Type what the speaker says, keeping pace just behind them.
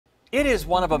It is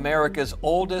one of America's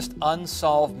oldest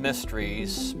unsolved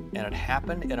mysteries, and it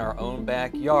happened in our own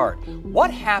backyard.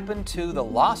 What happened to the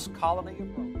lost colony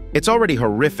of Roanoke? It's already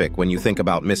horrific when you think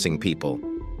about missing people,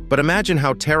 but imagine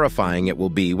how terrifying it will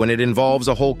be when it involves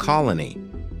a whole colony.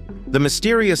 The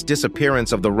mysterious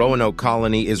disappearance of the Roanoke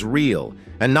Colony is real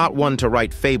and not one to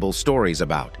write fable stories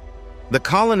about. The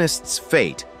colonists'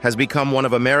 fate has become one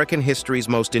of American history's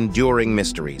most enduring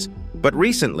mysteries. But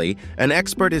recently, an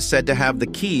expert is said to have the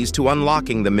keys to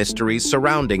unlocking the mysteries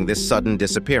surrounding this sudden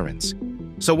disappearance.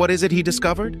 So what is it he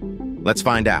discovered? Let's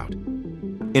find out.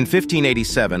 In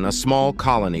 1587, a small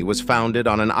colony was founded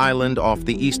on an island off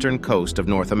the eastern coast of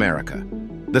North America.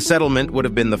 The settlement would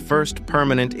have been the first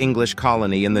permanent English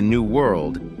colony in the New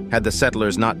World had the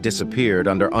settlers not disappeared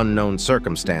under unknown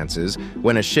circumstances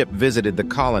when a ship visited the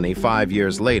colony 5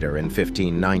 years later in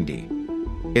 1590.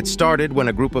 It started when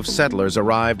a group of settlers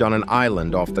arrived on an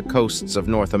island off the coasts of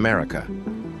North America.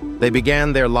 They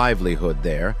began their livelihood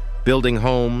there, building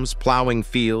homes, plowing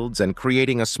fields, and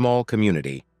creating a small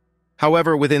community.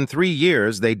 However, within 3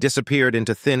 years, they disappeared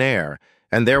into thin air,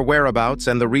 and their whereabouts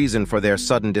and the reason for their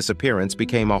sudden disappearance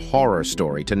became a horror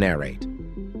story to narrate.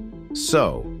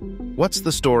 So, what's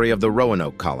the story of the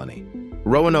Roanoke Colony?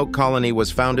 Roanoke Colony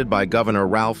was founded by Governor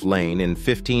Ralph Lane in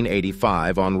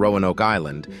 1585 on Roanoke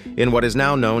Island, in what is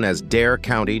now known as Dare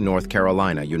County, North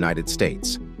Carolina, United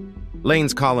States.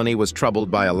 Lane's colony was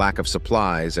troubled by a lack of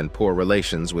supplies and poor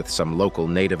relations with some local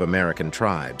Native American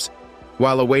tribes.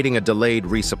 While awaiting a delayed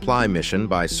resupply mission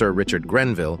by Sir Richard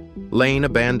Grenville, Lane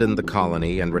abandoned the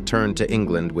colony and returned to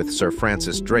England with Sir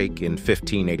Francis Drake in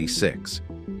 1586.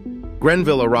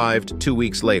 Grenville arrived 2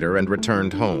 weeks later and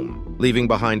returned home, leaving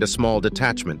behind a small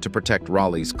detachment to protect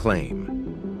Raleigh's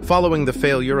claim. Following the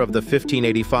failure of the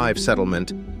 1585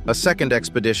 settlement, a second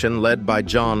expedition led by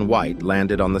John White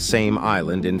landed on the same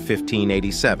island in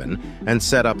 1587 and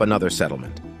set up another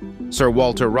settlement. Sir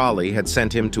Walter Raleigh had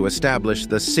sent him to establish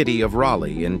the city of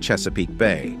Raleigh in Chesapeake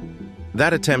Bay.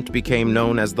 That attempt became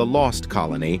known as the Lost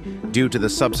Colony due to the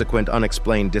subsequent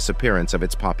unexplained disappearance of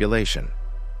its population.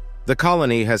 The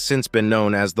colony has since been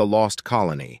known as the Lost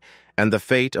Colony, and the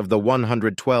fate of the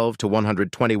 112 to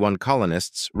 121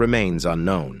 colonists remains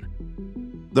unknown.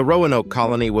 The Roanoke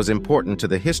Colony was important to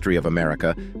the history of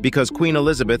America because Queen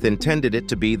Elizabeth intended it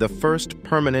to be the first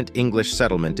permanent English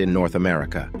settlement in North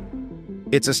America.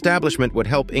 Its establishment would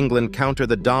help England counter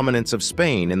the dominance of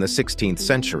Spain in the 16th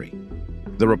century.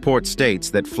 The report states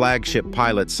that flagship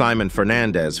pilot Simon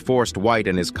Fernandez forced White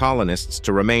and his colonists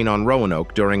to remain on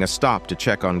Roanoke during a stop to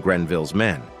check on Grenville's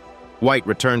men. White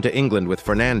returned to England with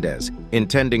Fernandez,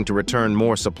 intending to return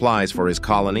more supplies for his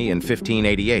colony in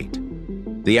 1588.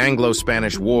 The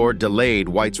Anglo-Spanish War delayed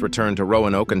White's return to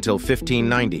Roanoke until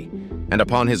 1590, and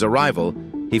upon his arrival,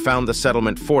 he found the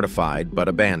settlement fortified but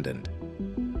abandoned.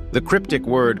 The cryptic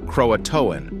word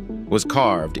Croatoan was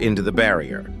carved into the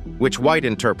barrier, which White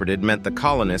interpreted meant the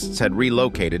colonists had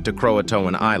relocated to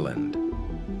Croatoan Island.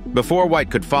 Before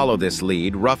White could follow this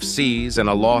lead, rough seas and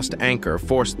a lost anchor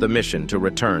forced the mission to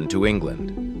return to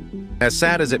England. As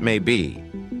sad as it may be,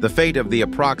 the fate of the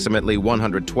approximately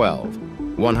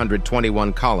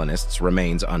 121 colonists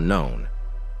remains unknown.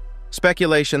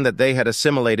 Speculation that they had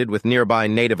assimilated with nearby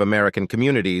Native American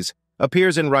communities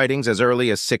appears in writings as early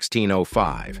as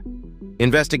 1605.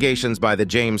 Investigations by the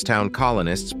Jamestown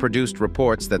colonists produced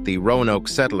reports that the Roanoke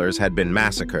settlers had been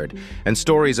massacred, and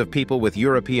stories of people with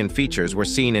European features were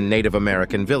seen in Native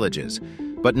American villages,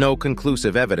 but no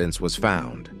conclusive evidence was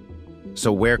found.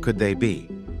 So where could they be?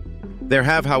 There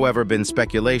have, however, been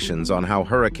speculations on how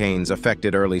hurricanes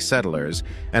affected early settlers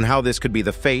and how this could be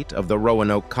the fate of the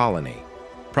Roanoke Colony,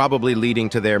 probably leading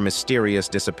to their mysterious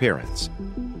disappearance.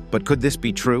 But could this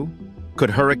be true? Could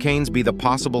hurricanes be the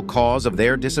possible cause of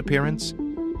their disappearance?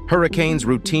 Hurricanes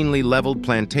routinely leveled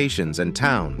plantations and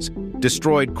towns,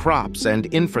 destroyed crops and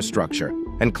infrastructure,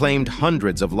 and claimed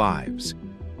hundreds of lives.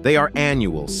 They are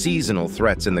annual, seasonal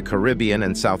threats in the Caribbean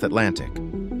and South Atlantic.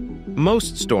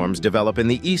 Most storms develop in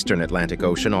the eastern Atlantic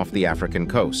Ocean off the African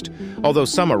coast, although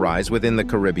some arise within the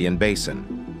Caribbean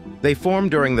basin. They form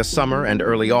during the summer and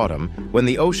early autumn when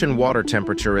the ocean water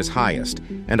temperature is highest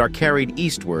and are carried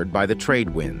eastward by the trade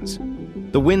winds.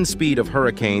 The wind speed of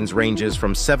hurricanes ranges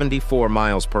from 74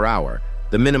 miles per hour,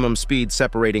 the minimum speed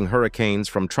separating hurricanes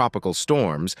from tropical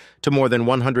storms, to more than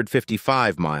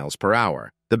 155 miles per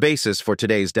hour, the basis for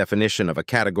today's definition of a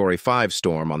Category 5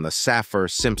 storm on the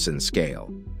Saffir-Simpson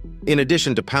scale. In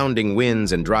addition to pounding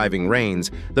winds and driving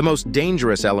rains, the most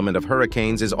dangerous element of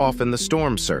hurricanes is often the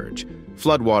storm surge,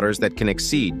 floodwaters that can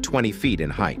exceed 20 feet in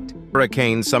height.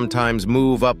 Hurricanes sometimes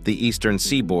move up the eastern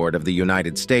seaboard of the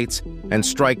United States and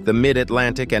strike the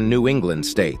mid-Atlantic and New England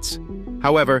states.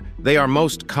 However, they are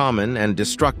most common and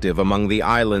destructive among the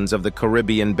islands of the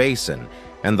Caribbean Basin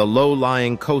and the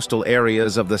low-lying coastal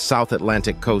areas of the South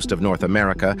Atlantic coast of North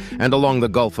America and along the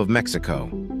Gulf of Mexico.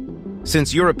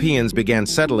 Since Europeans began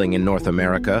settling in North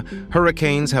America,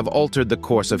 hurricanes have altered the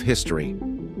course of history.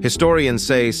 Historians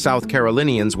say South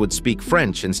Carolinians would speak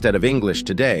French instead of English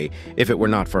today if it were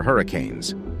not for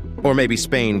hurricanes. Or maybe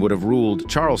Spain would have ruled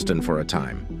Charleston for a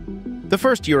time. The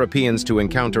first Europeans to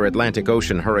encounter Atlantic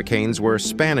Ocean hurricanes were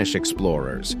Spanish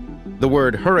explorers. The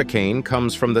word hurricane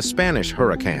comes from the Spanish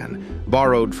hurrican,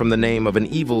 borrowed from the name of an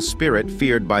evil spirit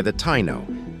feared by the Taino,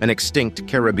 an extinct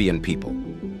Caribbean people.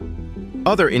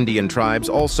 Other Indian tribes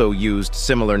also used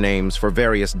similar names for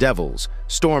various devils,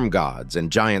 storm gods,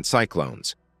 and giant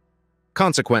cyclones.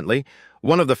 Consequently,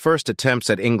 one of the first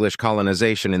attempts at English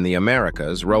colonization in the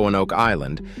Americas, Roanoke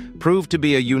Island, proved to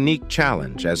be a unique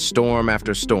challenge as storm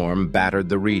after storm battered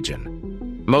the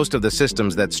region. Most of the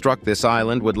systems that struck this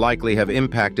island would likely have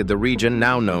impacted the region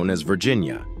now known as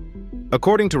Virginia.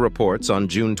 According to reports, on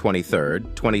June 23,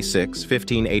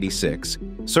 1586,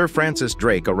 Sir Francis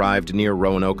Drake arrived near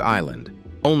Roanoke Island,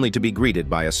 only to be greeted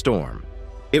by a storm.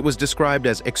 It was described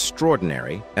as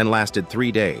extraordinary and lasted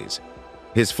 3 days.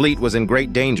 His fleet was in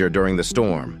great danger during the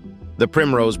storm. The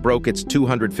Primrose broke its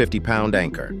 250-pound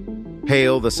anchor.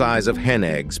 Hail the size of hen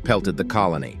eggs pelted the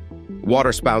colony.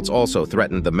 Waterspouts also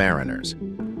threatened the mariners.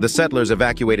 The settlers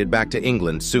evacuated back to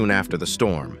England soon after the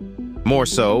storm. More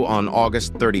so, on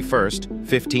August 31,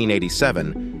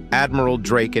 1587, Admiral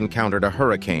Drake encountered a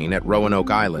hurricane at Roanoke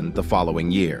Island the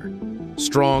following year.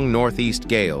 Strong northeast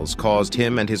gales caused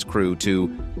him and his crew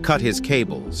to cut his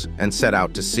cables and set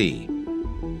out to sea.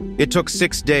 It took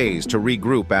 6 days to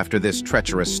regroup after this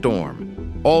treacherous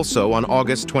storm. Also, on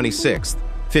August 26,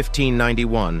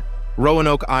 1591,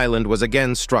 Roanoke Island was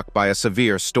again struck by a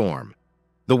severe storm.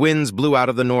 The winds blew out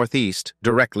of the northeast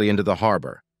directly into the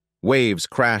harbor. Waves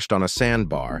crashed on a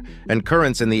sandbar, and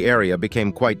currents in the area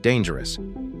became quite dangerous.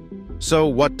 So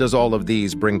what does all of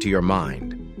these bring to your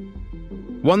mind?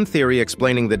 One theory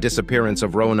explaining the disappearance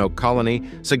of Roanoke Colony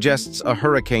suggests a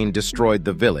hurricane destroyed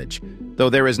the village, though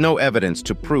there is no evidence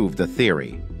to prove the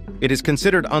theory. It is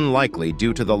considered unlikely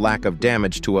due to the lack of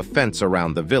damage to a fence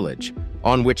around the village,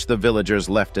 on which the villagers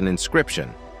left an inscription,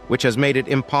 which has made it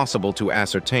impossible to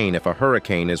ascertain if a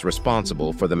hurricane is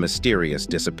responsible for the mysterious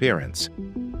disappearance.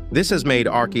 This has made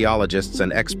archaeologists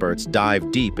and experts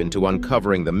dive deep into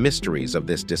uncovering the mysteries of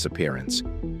this disappearance.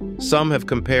 Some have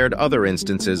compared other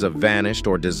instances of vanished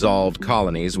or dissolved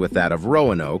colonies with that of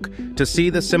Roanoke to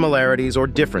see the similarities or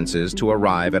differences to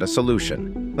arrive at a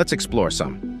solution. Let's explore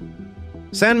some.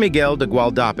 San Miguel de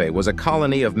Gualdape was a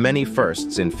colony of many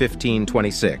firsts in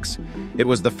 1526. It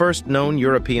was the first known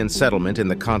European settlement in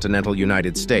the continental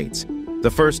United States,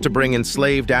 the first to bring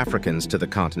enslaved Africans to the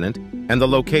continent, and the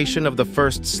location of the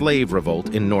first slave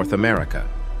revolt in North America.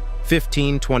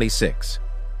 1526.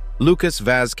 Lucas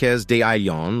Vazquez de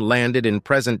Ayllon landed in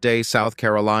present-day South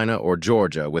Carolina or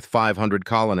Georgia with 500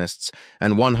 colonists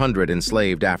and 100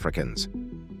 enslaved Africans.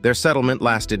 Their settlement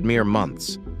lasted mere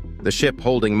months. The ship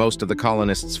holding most of the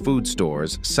colonists' food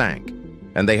stores sank,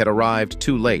 and they had arrived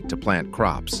too late to plant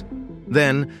crops.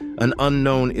 Then, an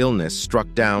unknown illness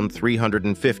struck down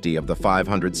 350 of the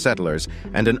 500 settlers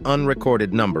and an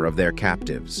unrecorded number of their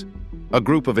captives. A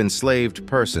group of enslaved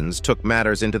persons took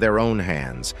matters into their own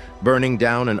hands, burning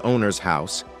down an owner's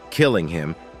house, killing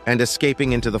him, and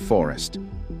escaping into the forest.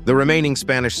 The remaining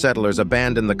Spanish settlers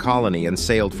abandoned the colony and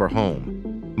sailed for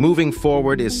home. Moving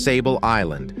forward is Sable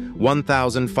Island,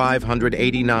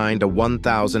 1589 to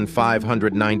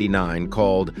 1599,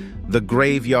 called the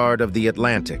Graveyard of the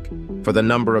Atlantic, for the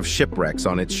number of shipwrecks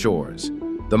on its shores.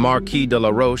 The Marquis de la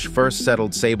Roche first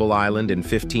settled Sable Island in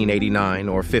 1589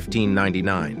 or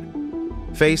 1599.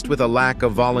 Faced with a lack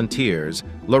of volunteers,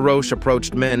 La Roche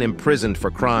approached men imprisoned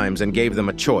for crimes and gave them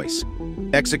a choice: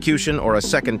 execution or a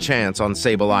second chance on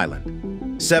Sable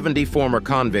Island. 70 former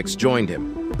convicts joined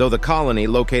him, though the colony,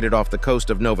 located off the coast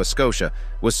of Nova Scotia,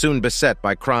 was soon beset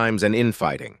by crimes and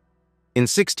infighting. In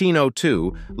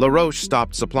 1602, La Roche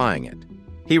stopped supplying it.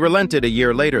 He relented a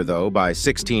year later, though. By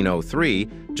 1603,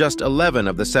 just 11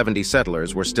 of the 70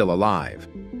 settlers were still alive.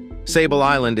 Sable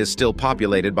Island is still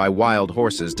populated by wild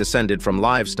horses descended from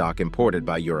livestock imported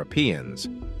by Europeans.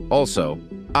 Also,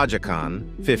 Ajacan,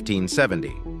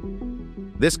 1570.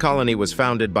 This colony was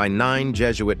founded by 9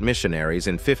 Jesuit missionaries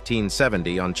in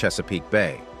 1570 on Chesapeake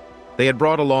Bay. They had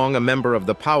brought along a member of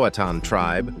the Powhatan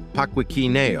tribe,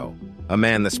 Paquiquineo, a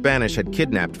man the Spanish had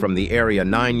kidnapped from the area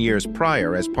 9 years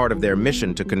prior as part of their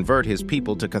mission to convert his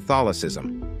people to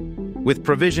Catholicism. With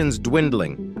provisions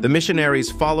dwindling the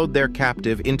missionaries followed their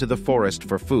captive into the forest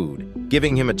for food,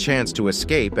 giving him a chance to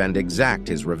escape and exact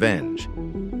his revenge.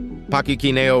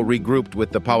 Paquiquineo regrouped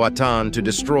with the Powhatan to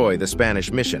destroy the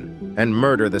Spanish mission and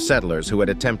murder the settlers who had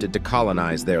attempted to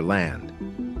colonize their land.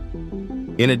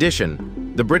 In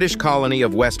addition, the British colony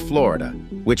of West Florida,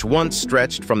 which once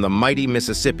stretched from the mighty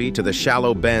Mississippi to the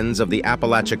shallow bends of the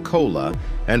Apalachicola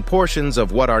and portions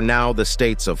of what are now the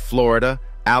states of Florida,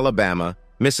 Alabama,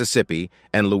 Mississippi,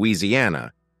 and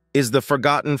Louisiana, is the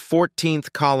forgotten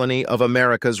 14th colony of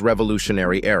America's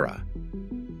Revolutionary era.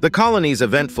 The colony's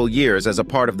eventful years as a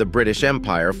part of the British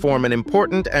Empire form an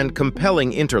important and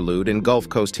compelling interlude in Gulf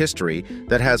Coast history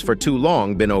that has for too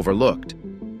long been overlooked.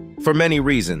 For many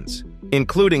reasons,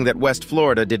 including that West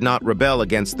Florida did not rebel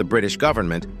against the British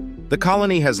government, the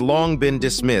colony has long been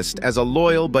dismissed as a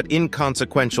loyal but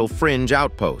inconsequential fringe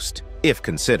outpost, if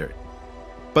considered.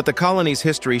 But the colony's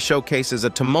history showcases a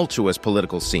tumultuous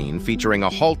political scene featuring a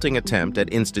halting attempt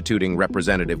at instituting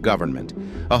representative government,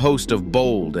 a host of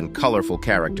bold and colorful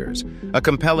characters, a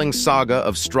compelling saga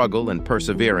of struggle and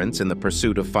perseverance in the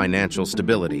pursuit of financial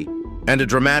stability, and a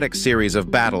dramatic series of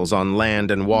battles on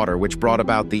land and water which brought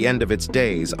about the end of its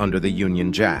days under the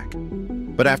Union Jack.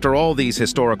 But after all these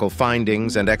historical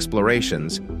findings and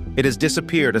explorations, it has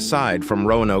disappeared aside from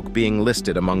Roanoke being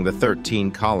listed among the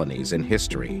 13 colonies in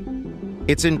history.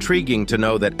 It's intriguing to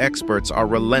know that experts are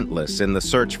relentless in the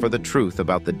search for the truth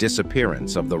about the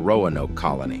disappearance of the Roanoke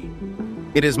Colony.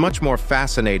 It is much more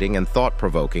fascinating and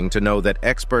thought-provoking to know that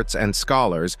experts and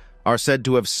scholars are said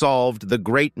to have solved the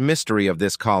great mystery of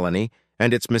this colony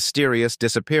and its mysterious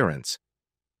disappearance.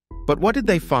 But what did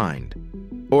they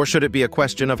find? Or should it be a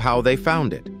question of how they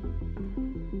found it?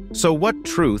 So what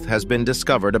truth has been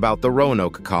discovered about the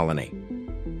Roanoke Colony?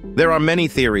 There are many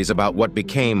theories about what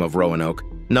became of Roanoke,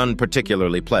 none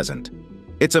particularly pleasant.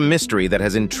 It's a mystery that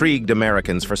has intrigued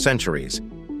Americans for centuries.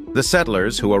 The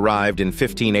settlers, who arrived in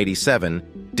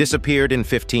 1587, disappeared in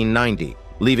 1590,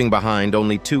 leaving behind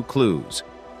only two clues: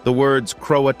 the words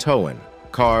Croatoan,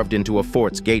 carved into a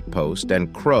fort's gatepost,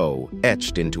 and Crow,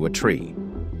 etched into a tree.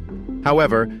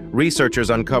 However, researchers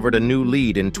uncovered a new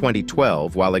lead in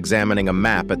 2012 while examining a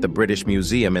map at the British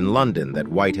Museum in London that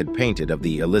White had painted of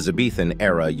the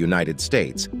Elizabethan-era United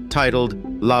States, titled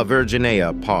La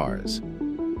Virginia Pars.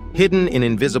 Hidden in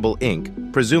invisible ink,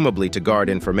 presumably to guard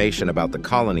information about the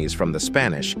colonies from the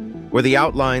Spanish, were the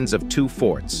outlines of two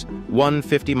forts, one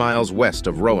 50 miles west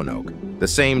of Roanoke, the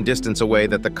same distance away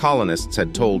that the colonists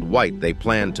had told White they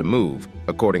planned to move,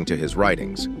 according to his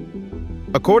writings.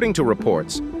 According to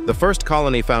reports, the First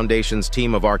Colony Foundation's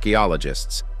team of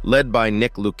archaeologists, led by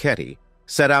Nick Lucchetti,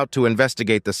 set out to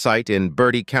investigate the site in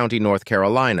Bertie County, North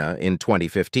Carolina in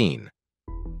 2015.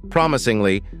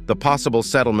 Promisingly, the possible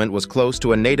settlement was close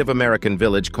to a Native American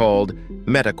village called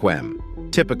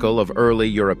Metaquem, typical of early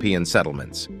European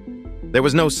settlements. There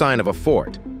was no sign of a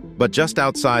fort, but just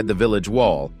outside the village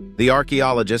wall, the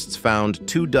archaeologists found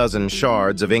 24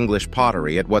 shards of English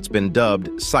pottery at what's been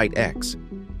dubbed Site X.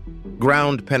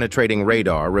 Ground-penetrating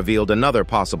radar revealed another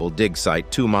possible dig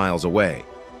site 2 miles away.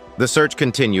 The search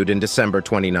continued in December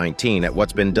 2019 at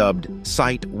what's been dubbed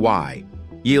Site Y,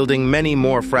 yielding many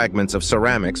more fragments of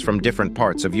ceramics from different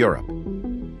parts of Europe.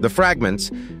 The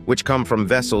fragments, which come from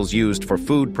vessels used for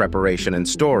food preparation and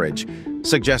storage,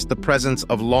 suggest the presence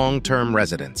of long-term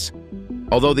residents.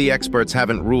 Although the experts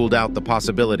haven't ruled out the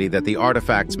possibility that the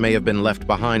artifacts may have been left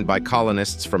behind by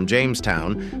colonists from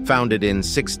Jamestown, founded in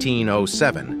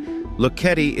 1607,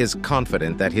 Lucchetti is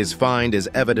confident that his find is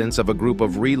evidence of a group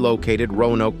of relocated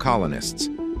Roanoke colonists.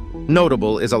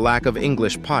 Notable is a lack of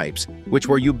English pipes, which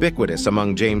were ubiquitous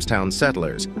among Jamestown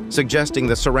settlers, suggesting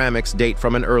the ceramics date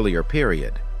from an earlier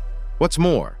period. What's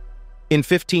more, in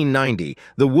 1590,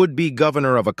 the would-be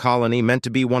governor of a colony meant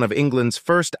to be one of England's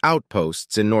first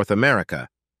outposts in North America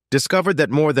discovered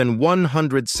that more than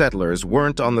 100 settlers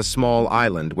weren't on the small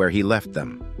island where he left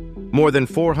them. More than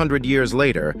 400 years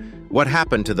later, what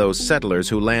happened to those settlers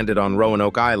who landed on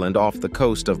Roanoke Island off the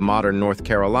coast of modern North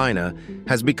Carolina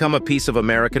has become a piece of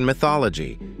American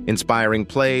mythology, inspiring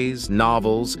plays,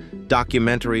 novels,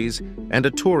 documentaries, and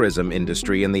a tourism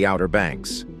industry in the Outer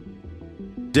Banks.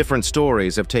 Different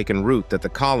stories have taken root that the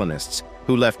colonists,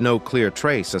 who left no clear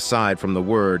trace aside from the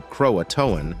word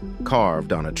Croatoan,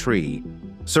 carved on a tree,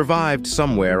 survived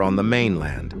somewhere on the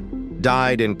mainland,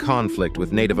 died in conflict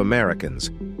with Native Americans,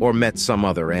 or met some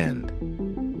other end.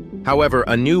 However,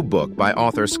 a new book by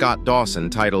author Scott Dawson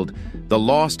titled The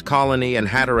Lost Colony and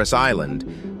Hatteras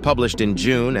Island, published in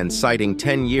June and citing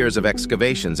 10 years of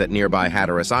excavations at nearby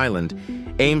Hatteras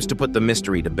Island, aims to put the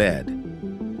mystery to bed.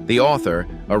 The author,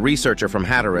 a researcher from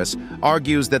Hatteras,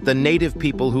 argues that the native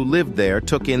people who lived there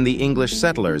took in the English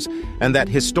settlers and that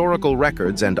historical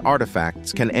records and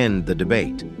artifacts can end the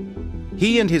debate.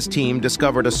 He and his team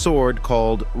discovered a sword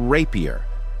called rapier,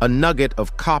 a nugget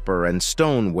of copper and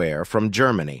stoneware from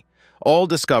Germany, all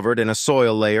discovered in a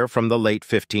soil layer from the late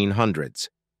 1500s.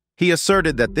 He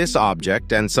asserted that this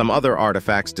object and some other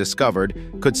artifacts discovered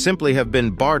could simply have been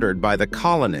bartered by the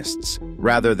colonists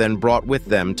rather than brought with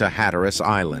them to Hatteras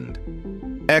Island.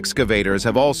 Excavators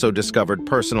have also discovered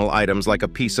personal items like a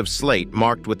piece of slate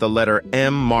marked with the letter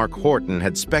M. Mark Horton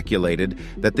had speculated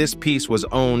that this piece was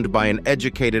owned by an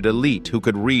educated elite who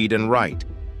could read and write,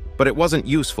 but it wasn't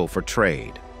useful for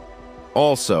trade.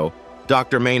 Also,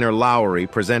 Dr. Maynor Lowry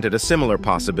presented a similar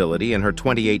possibility in her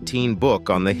 2018 book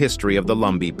on the history of the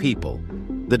Lumbee people,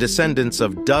 the descendants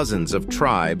of dozens of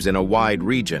tribes in a wide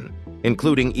region,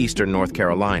 including eastern North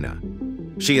Carolina.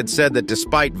 She had said that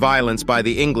despite violence by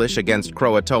the English against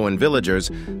Croatoan villagers,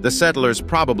 the settlers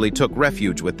probably took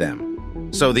refuge with them.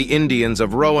 So the Indians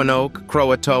of Roanoke,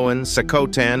 Croatoan,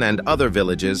 Socotan, and other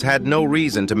villages had no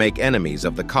reason to make enemies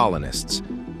of the colonists.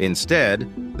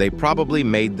 Instead, they probably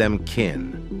made them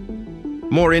kin.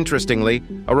 More interestingly,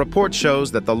 a report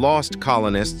shows that the lost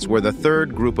colonists were the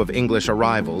third group of English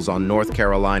arrivals on North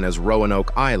Carolina's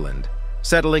Roanoke Island,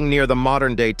 settling near the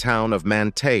modern-day town of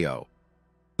Manteo.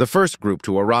 The first group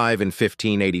to arrive in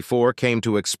 1584 came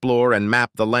to explore and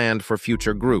map the land for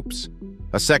future groups.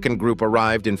 A second group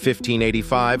arrived in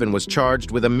 1585 and was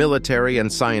charged with a military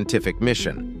and scientific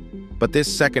mission. But this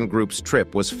second group's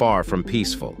trip was far from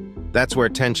peaceful. That's where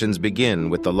tensions begin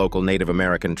with the local Native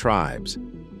American tribes.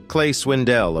 Clay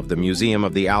Swindell of the Museum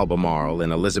of the Albemarle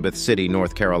in Elizabeth City,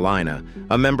 North Carolina,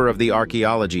 a member of the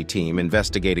archaeology team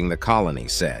investigating the colony,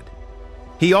 said.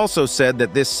 He also said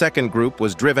that this second group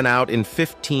was driven out in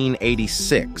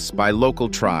 1586 by local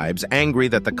tribes angry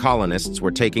that the colonists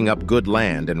were taking up good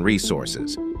land and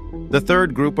resources. The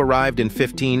third group arrived in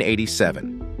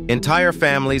 1587. Entire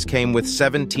families came with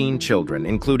 17 children,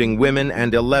 including women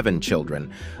and 11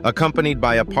 children, accompanied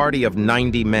by a party of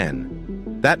 90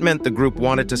 men. That meant the group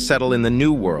wanted to settle in the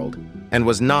New World and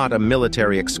was not a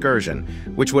military excursion,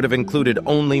 which would have included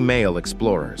only male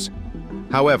explorers.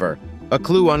 However, a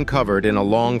clue uncovered in a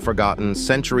long-forgotten,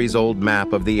 centuries-old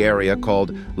map of the area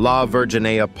called La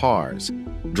Virginia Pars,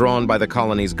 drawn by the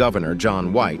colony's governor,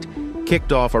 John White,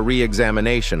 kicked off a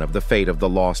re-examination of the fate of the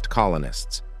lost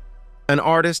colonists. An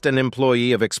artist and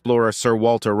employee of explorer Sir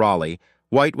Walter Raleigh,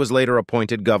 White was later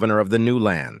appointed governor of the New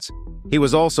Lands. He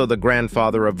was also the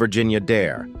grandfather of Virginia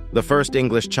Dare, the first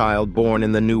English child born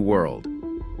in the New World.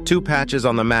 Two patches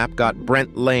on the map got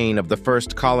Brent Lane of the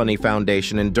First Colony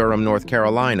Foundation in Durham, North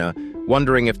Carolina,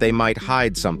 wondering if they might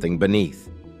hide something beneath.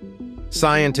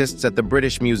 Scientists at the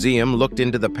British Museum looked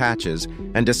into the patches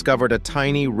and discovered a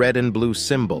tiny red and blue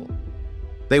symbol.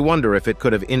 They wonder if it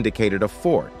could have indicated a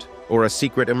fort or a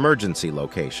secret emergency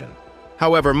location.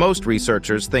 However, most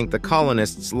researchers think the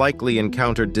colonists likely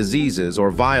encountered diseases or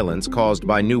violence caused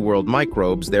by New World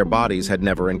microbes their bodies had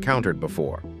never encountered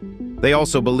before. They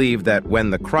also believe that when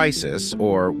the crisis,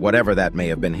 or whatever that may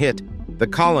have been, hit, the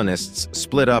colonists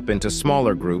split up into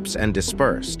smaller groups and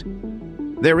dispersed.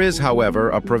 There is, however,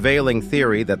 a prevailing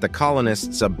theory that the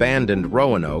colonists abandoned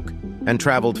Roanoke and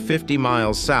traveled 50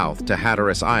 miles south to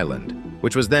Hatteras Island,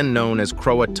 which was then known as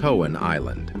Croatoan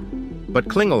Island. But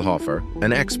Klingelhofer,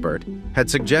 an expert, had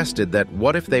suggested that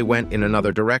what if they went in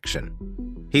another direction?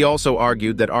 He also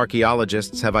argued that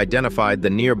archaeologists have identified the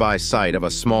nearby site of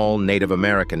a small Native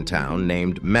American town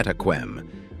named Metaquem,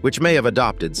 which may have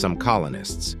adopted some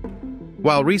colonists.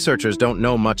 While researchers don't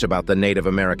know much about the Native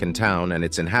American town and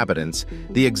its inhabitants,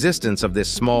 the existence of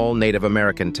this small Native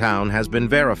American town has been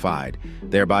verified,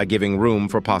 thereby giving room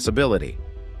for possibility.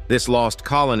 This lost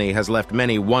colony has left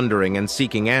many wondering and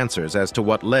seeking answers as to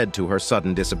what led to her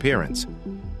sudden disappearance.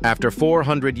 After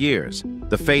 400 years,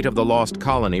 the fate of the lost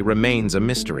colony remains a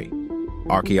mystery.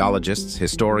 Archaeologists,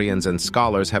 historians, and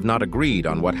scholars have not agreed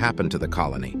on what happened to the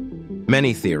colony.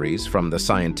 Many theories, from the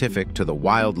scientific to the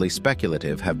wildly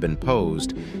speculative, have been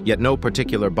posed, yet no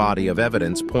particular body of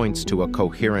evidence points to a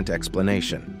coherent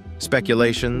explanation.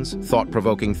 Speculations,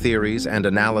 thought-provoking theories, and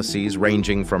analyses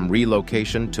ranging from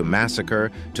relocation to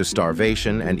massacre to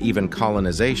starvation and even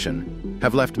colonization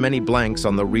have left many blanks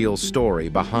on the real story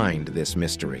behind this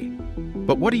mystery.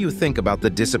 But what do you think about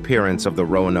the disappearance of the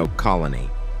Roanoke Colony?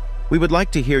 We would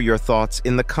like to hear your thoughts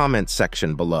in the comments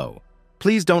section below.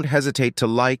 Please don't hesitate to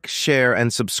like, share,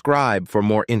 and subscribe for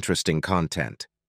more interesting content.